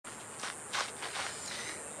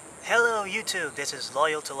Hello YouTube, this is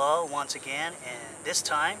Loyal to Law once again, and this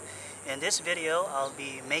time in this video I'll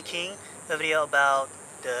be making a video about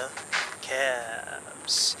the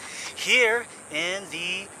calves here in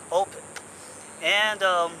the open. And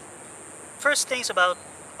first things about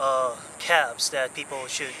calves that people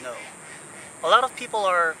should know. A lot of people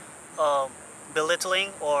are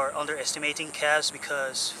belittling or underestimating calves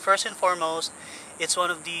because first and foremost it's one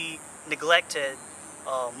of the neglected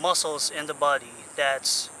muscles in the body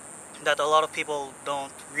that a lot of people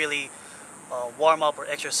don't really warm up or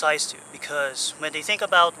exercise to, because when they think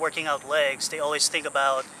about working out legs, they always think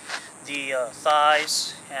about the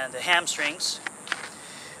thighs and the hamstrings,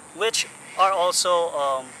 which are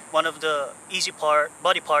also one of the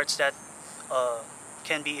body parts that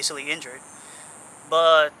can be easily injured.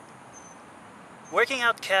 But working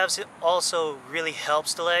out calves also really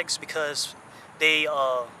helps the legs because they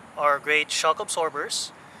are great shock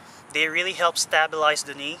absorbers. They really help stabilize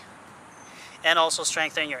the knee and also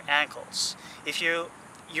strengthen your ankles. If you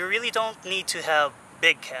really don't need to have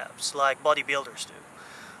big calves like bodybuilders do.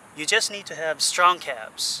 You just need to have strong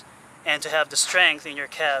calves and to have the strength in your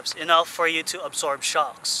calves enough for you to absorb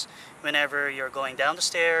shocks whenever you're going down the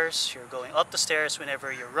stairs, you're going up the stairs,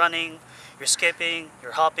 whenever you're running, you're skipping,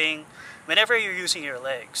 you're hopping, whenever you're using your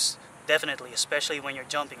legs. Definitely, especially when you're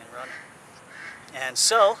jumping and running. And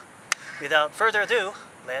so, without further ado,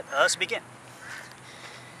 let us begin.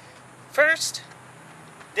 First,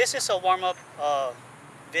 this is a warm-up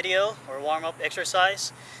video or warm-up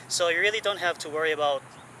exercise, so you really don't have to worry about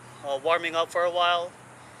warming up for a while,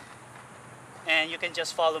 and you can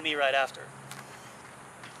just follow me right after.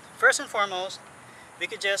 First and foremost, we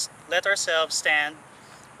could just let ourselves stand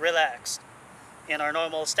relaxed in our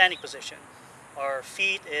normal standing position. Our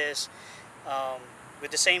feet is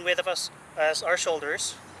with the same width of us as our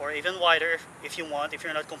shoulders, or even wider if you want, if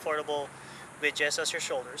you're not comfortable with just as your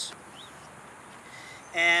shoulders.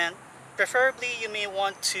 And preferably you may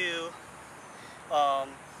want to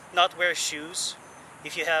not wear shoes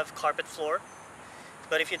if you have carpet floor.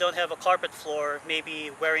 But if you don't have a carpet floor,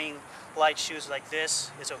 maybe wearing light shoes like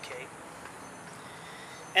this is okay.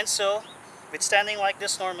 And so, with standing like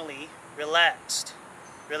this normally, relaxed.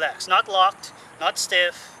 Relaxed. Not locked, not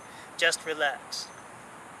stiff, just relaxed.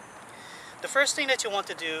 The first thing that you want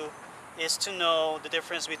to do is to know the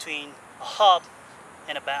difference between a hop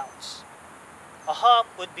and a bounce. A hop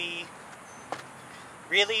would be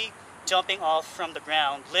really jumping off from the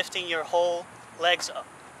ground, lifting your whole legs up.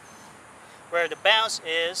 Where the bounce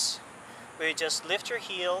is, where you just lift your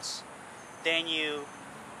heels, then you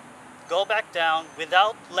go back down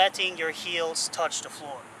without letting your heels touch the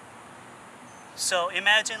floor. So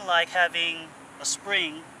imagine like having a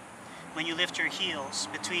spring when you lift your heels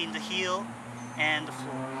between the heel and the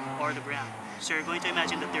floor or the ground. So you're going to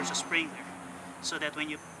imagine that there's a spring there, so that when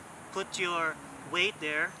you put your weight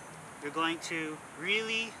there, you're going to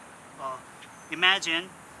really imagine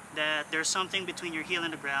that there's something between your heel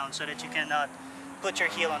and the ground, so that you cannot put your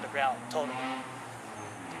heel on the ground totally.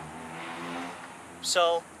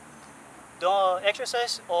 So the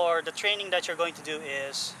exercise or the training that you're going to do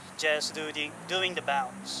is just doing the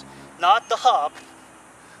bounce, not the hop,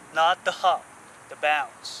 the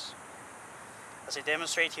bounce. As I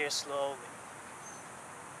demonstrate here slowly.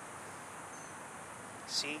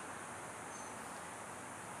 See?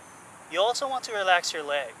 You also want to relax your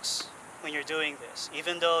legs when you're doing this.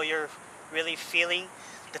 Even though you're really feeling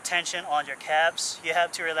the tension on your calves, you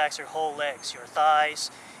have to relax your whole legs, your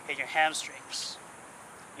thighs and your hamstrings.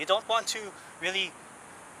 You don't want to really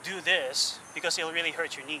do this because it'll really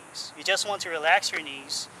hurt your knees. You just want to relax your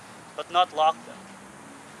knees but not lock them.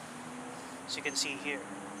 As you can see here.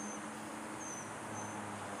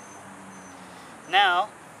 Now,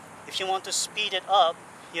 if you want to speed it up,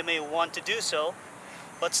 you may want to do so,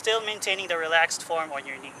 but still maintaining the relaxed form on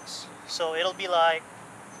your knees. So it'll be like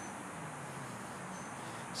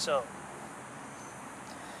so.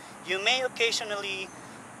 You may occasionally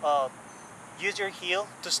use your heel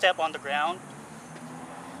to step on the ground,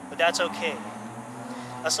 but that's okay.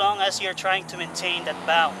 As long as you're trying to maintain that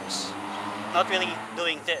bounce, not really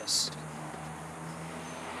doing this.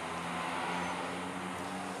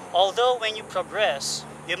 Although when you progress,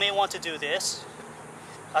 you may want to do this,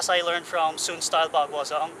 as I learned from Sun Style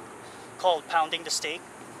Bagwasang, called pounding the steak.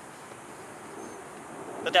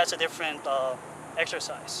 But that's a different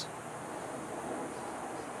exercise.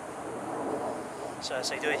 So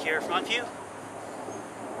as I do it here front view,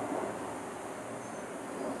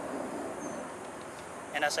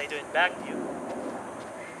 and as I do it back view,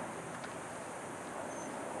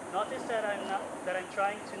 notice that I'm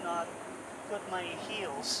trying to not put my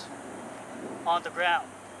heels on the ground.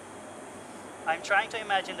 I'm trying to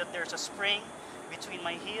imagine that there's a spring between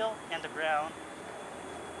my heel and the ground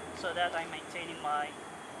so that I'm maintaining my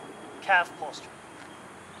calf posture.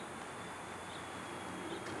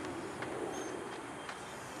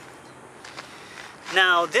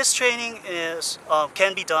 Now this training is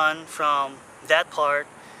can be done from that part,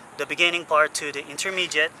 the beginning part, to the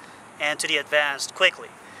intermediate and to the advanced quickly,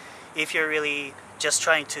 if you're really just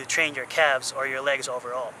trying to train your calves or your legs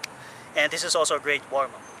overall. And this is also a great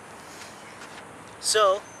warm-up.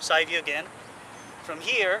 So, side view again. From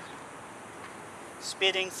here,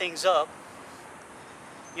 speeding things up,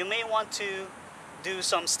 you may want to do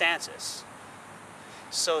some stances.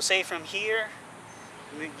 So say from here,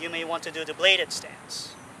 you may want to do the bladed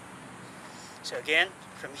stance. So again,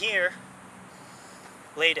 from here,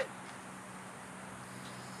 bladed.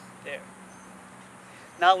 There.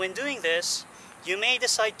 Now when doing this, you may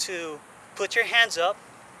decide to put your hands up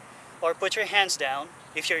or put your hands down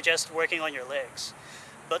if you're just working on your legs.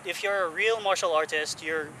 But if you're a real martial artist,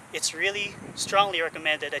 it's really strongly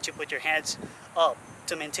recommended that you put your hands up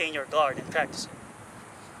to maintain your guard and practice it.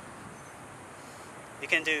 You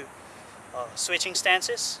can do switching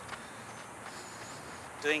stances,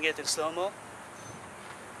 doing it in slow-mo.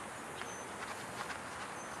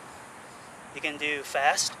 You can do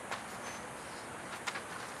fast.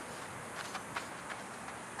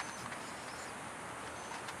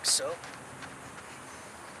 So.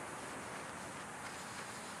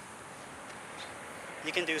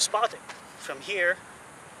 You can do spotting. From here,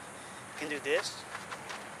 you can do this.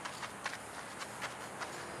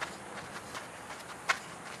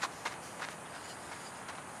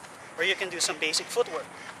 Or you can do some basic footwork.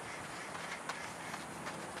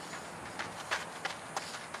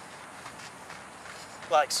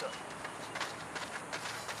 Like so.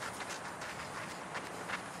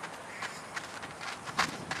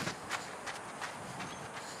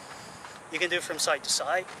 You can do it from side to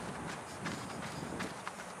side.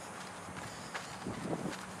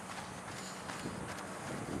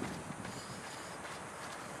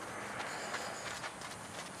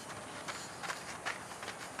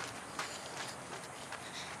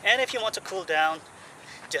 And if you want to cool down,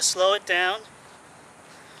 just slow it down,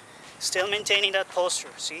 still maintaining that posture,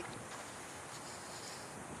 see?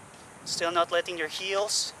 Still not letting your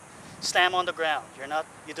heels slam on the ground.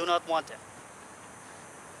 You do not want that.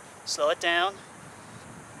 Slow it down.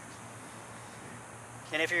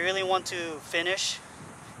 And if you really want to finish,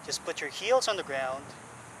 just put your heels on the ground,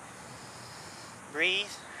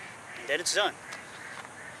 breathe, and then it's done.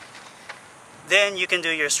 Then you can do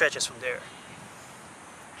your stretches from there.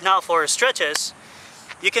 Now for stretches,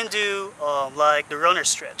 you can do like the runner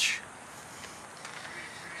stretch.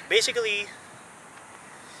 Basically,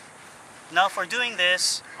 now for doing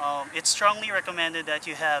this, it's strongly recommended that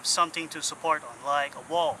you have something to support on, like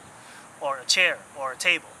a wall or a chair or a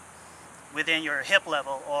table within your hip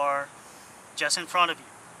level or just in front of you.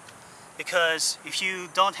 Because if you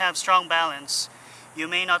don't have strong balance, you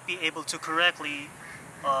may not be able to correctly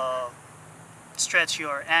stretch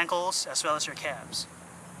your ankles as well as your calves.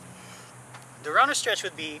 The runner stretch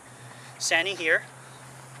would be standing here,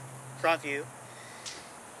 front view.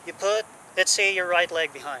 You put, let's say, your right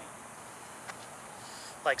leg behind,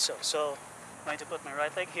 like so. So I'm going to put my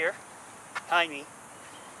right leg here, behind me.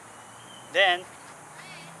 Then,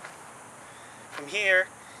 from here,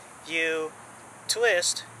 you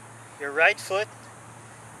twist your right foot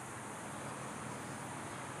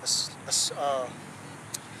as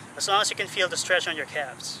long as you can feel the stretch on your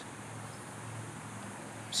calves.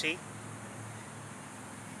 See?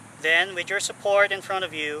 Then, with your support in front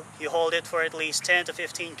of you, you hold it for at least 10 to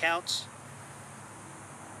 15 counts.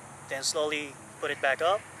 Then slowly put it back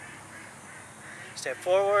up. Step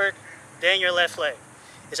forward. Then your left leg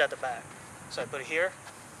is at the back. So I put it here.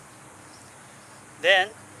 Then,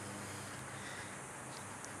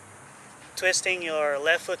 twisting your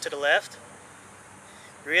left foot to the left.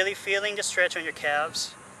 Really feeling the stretch on your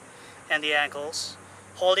calves and the ankles.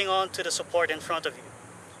 Holding on to the support in front of you.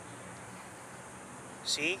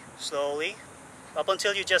 See, slowly, up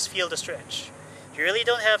until you just feel the stretch. You really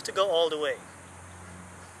don't have to go all the way.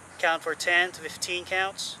 Count for 10 to 15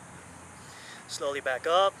 counts. Slowly back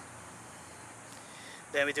up.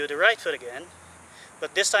 Then we do the right foot again.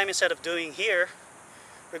 But this time, instead of doing here,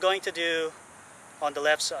 we're going to do on the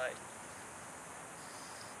left side.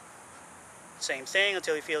 Same thing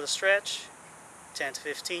until you feel the stretch. 10 to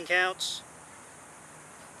 15 counts.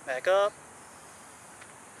 Back up.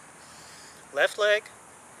 Left leg,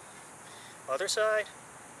 other side,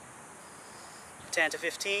 10 to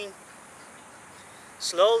 15,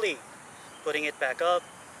 slowly putting it back up,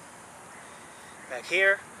 back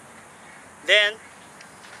here. Then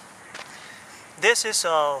this is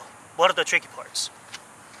one of the tricky parts.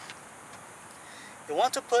 You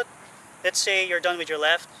want to put, let's say you're done with your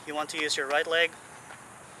left, you want to use your right leg.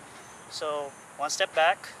 So one step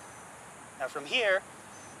back. Now from here,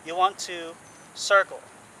 you want to circle.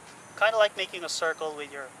 Kind of like making a circle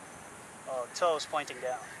with your toes pointing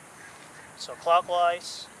down. So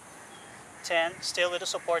clockwise, 10, still with the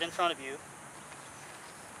support in front of you,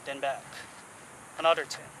 then back. Another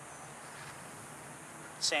 10.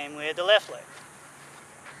 Same with the left leg.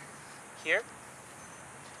 Here,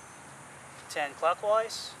 10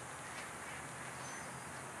 clockwise,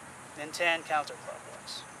 then 10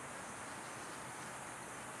 counterclockwise.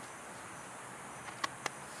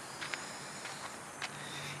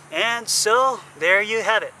 And so, there you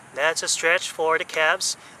have it. That's a stretch for the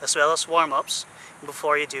calves as well as warm-ups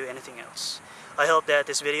before you do anything else. I hope that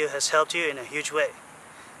this video has helped you in a huge way.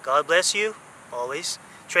 God bless you, always.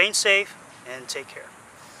 Train safe and take care.